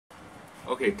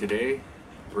Okay, today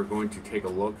we're going to take a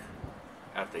look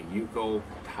at the UCO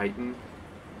Titan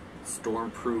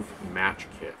Stormproof Match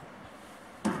Kit.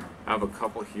 I have a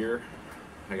couple here.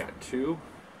 I got two.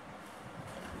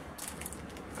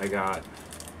 I got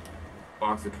a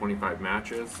box of 25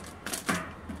 matches.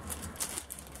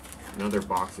 Another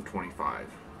box of 25.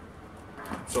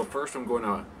 So first I'm going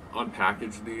to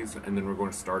unpackage these and then we're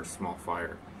going to start a small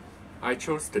fire. I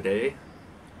chose today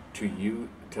to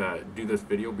do this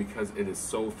video because it is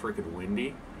so freaking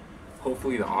windy.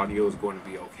 Hopefully the audio is going to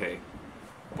be okay,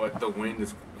 but the wind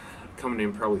is coming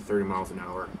in probably 30 miles an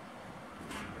hour.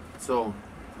 So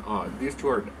these two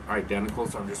are identical,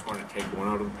 so I'm just going to take one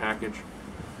out of the package.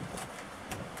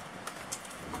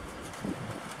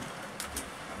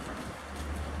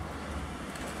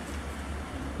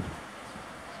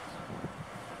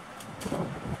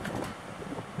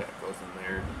 That goes in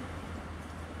there.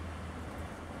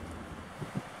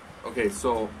 Okay,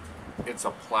 so it's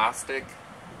a plastic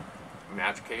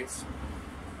match case,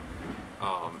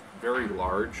 very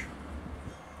large.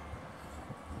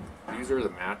 These are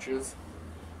the matches.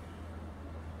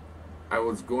 I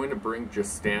was going to bring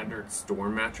just standard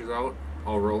storm matches out.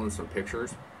 I'll roll in some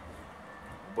pictures,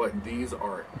 but these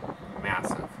are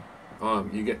massive.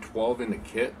 You get 12 in the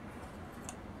kit,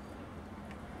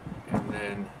 and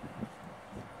then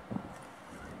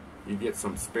you get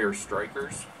some spare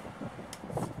strikers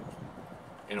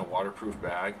in a waterproof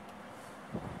bag,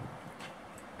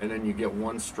 and then you get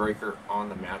one striker on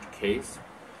the match case.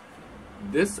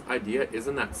 This idea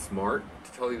isn't that smart,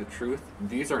 to tell you the truth.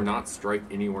 These are not strike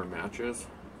anywhere matches,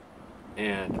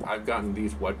 and I've gotten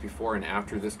these wet before, and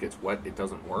after this gets wet it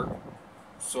doesn't work.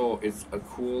 So it's a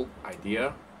cool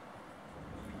idea,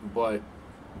 but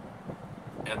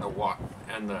and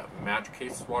the match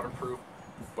case is waterproof,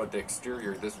 but the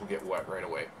exterior, this will get wet right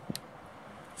away.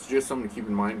 It's just something to keep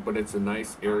in mind, but it's a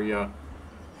nice area,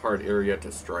 hard area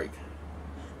to strike.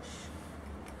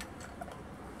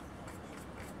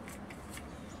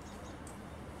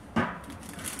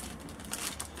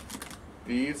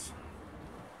 These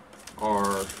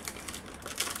are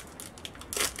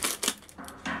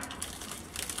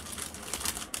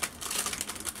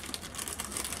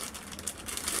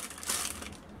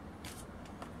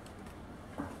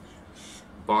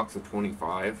box of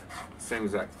 25, same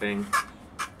exact thing.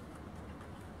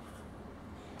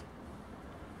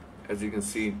 As you can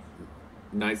see,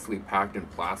 nicely packed in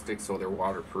plastic, so they're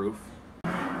waterproof.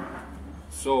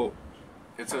 So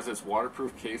it says it's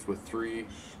waterproof case with 3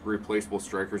 replaceable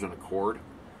strikers and a cord,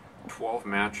 12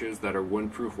 matches that are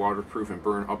windproof, waterproof, and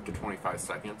burn up to 25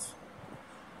 seconds.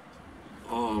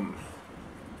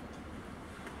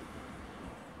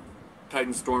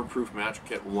 Titan Stormproof Match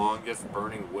Kit, longest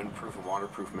burning windproof and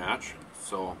waterproof match.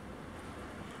 So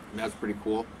that's pretty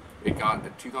cool. It got a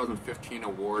 2015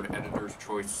 award, Editor's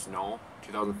Choice Snow,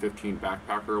 2015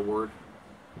 Backpacker Award.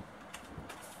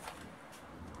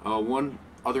 One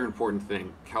other important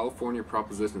thing, California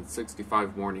Proposition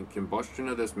 65 warning: combustion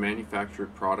of this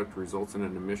manufactured product results in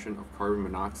an emission of carbon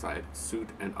monoxide, soot,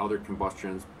 and other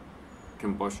combustion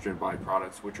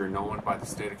byproducts which are known by the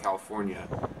state of California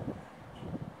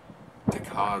to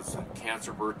cause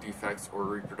cancer, birth defects, or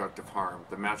reproductive harm.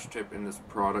 The match tip in this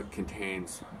product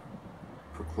contains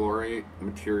perchlorate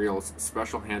materials.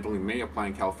 Special handling may apply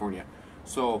in California.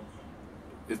 So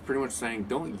it's pretty much saying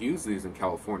don't use these in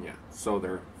California. So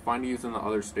they're fine to use in the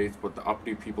other states, but the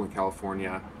upbeat people in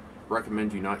California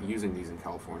recommend you not using these in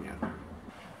California.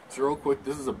 So real quick,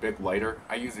 this is a big lighter.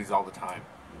 I use these all the time.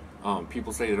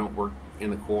 People say they don't work in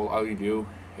the cold. All you do,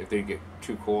 if they get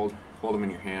too cold, hold them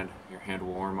in your hand. Your hand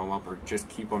will warm them up, or just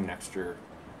keep them next to your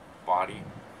body.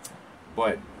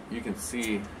 But you can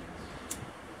see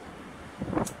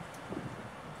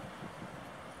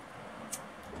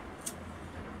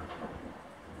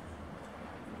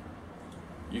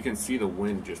the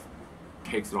wind just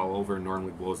takes it all over and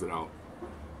normally blows it out.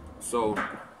 So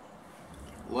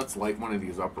let's light one of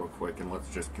these up real quick and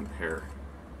let's just compare.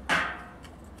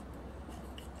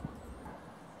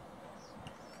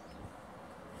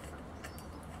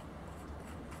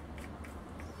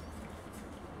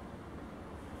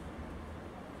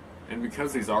 And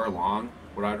because these are long,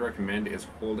 what I'd recommend is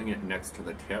holding it next to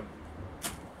the tip.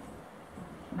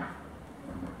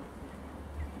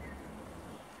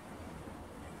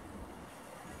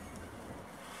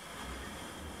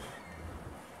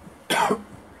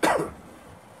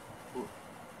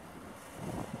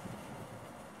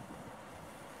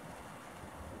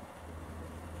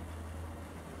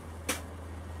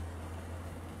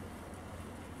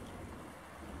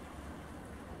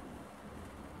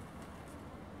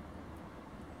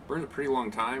 Burned a pretty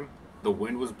long time. The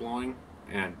wind was blowing,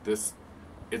 and this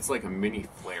it's like a mini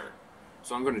flare.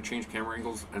 So I'm going to change camera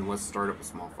angles and let's start up a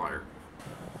small fire.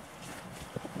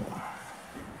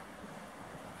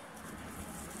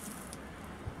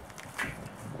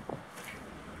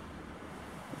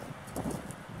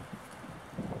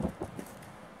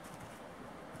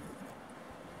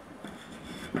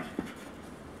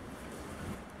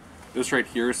 This right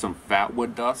here is some fat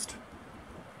wood dust.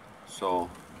 So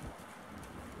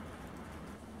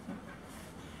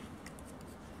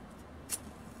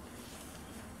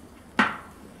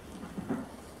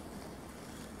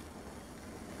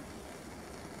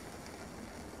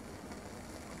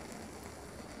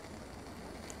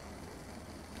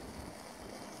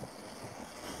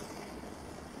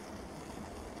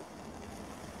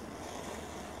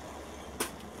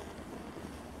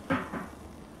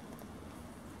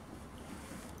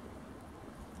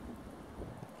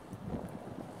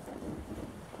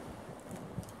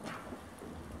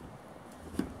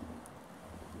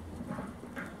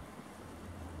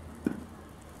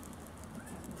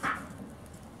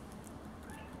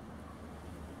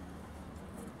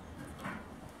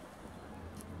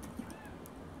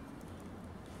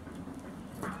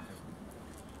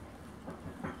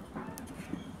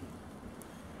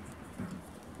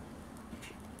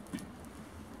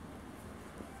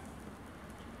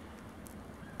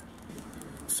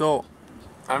So,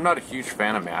 I'm not a huge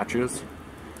fan of matches,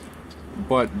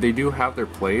 but they do have their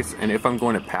place, and if I'm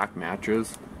going to pack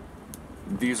matches,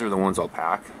 these are the ones I'll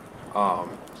pack. I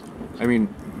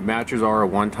mean, matches are a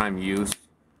one-time use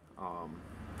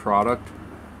product.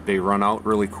 They run out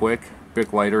really quick.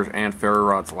 Bic lighters and ferro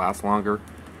rods last longer.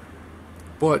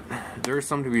 But there's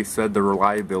something to be said, the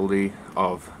reliability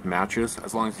of matches,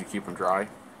 as long as you keep them dry.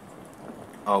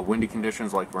 Windy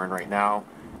conditions like we're in right now,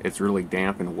 it's really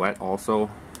damp and wet also.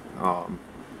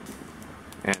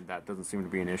 And that doesn't seem to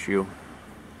be an issue.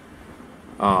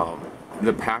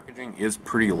 The packaging is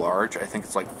pretty large. I think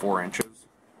it's like 4 inches,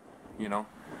 you know,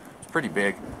 it's pretty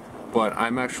big, but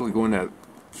I'm actually going to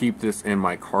keep this in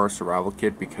my car survival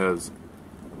kit because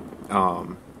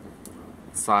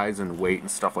size and weight and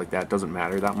stuff like that doesn't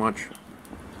matter that much.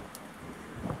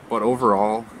 But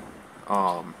overall,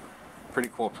 pretty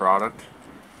cool product.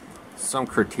 Some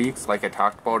critiques, like I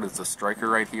talked about, is the striker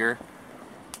right here.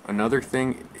 Another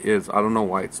thing is, I don't know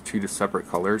why it's 2 separate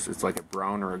colors. It's like a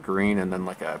brown or a green and then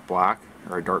like a black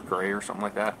or a dark gray or something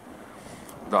like that.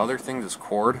 The other thing is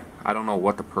cord. I don't know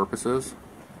what the purpose is.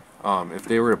 If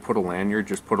they were to put a lanyard,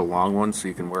 just put a long one so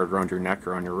you can wear it around your neck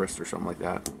or on your wrist or something like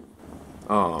that.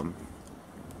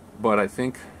 But I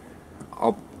think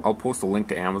I'll post a link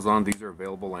to Amazon. These are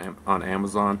available on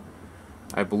Amazon.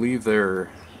 I believe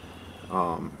they're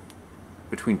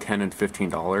between $10 and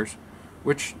 $15.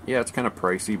 Which, yeah, it's kind of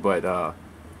pricey, but, I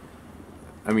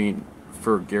mean,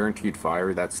 for guaranteed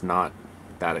fire, that's not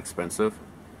that expensive,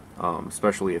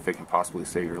 especially if it can possibly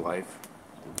save your life.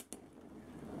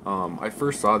 I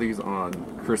first saw these on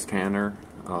Chris Tanner,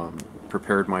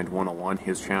 Prepared Mind 101,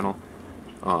 his channel,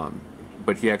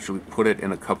 but he actually put it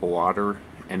in a cup of water,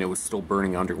 and it was still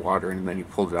burning underwater, and then he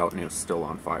pulled it out, and it was still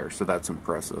on fire, so that's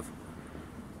impressive.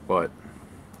 But,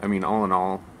 I mean, all in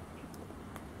all,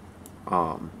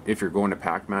 if you're going to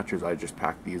pack matches, I just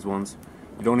pack these ones.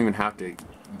 You don't even have to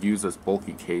use this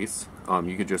bulky case.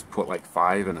 You could just put like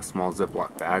 5 in a small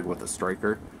Ziploc bag with a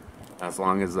striker. As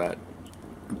long as that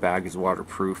bag is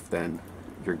waterproof, then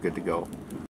you're good to go.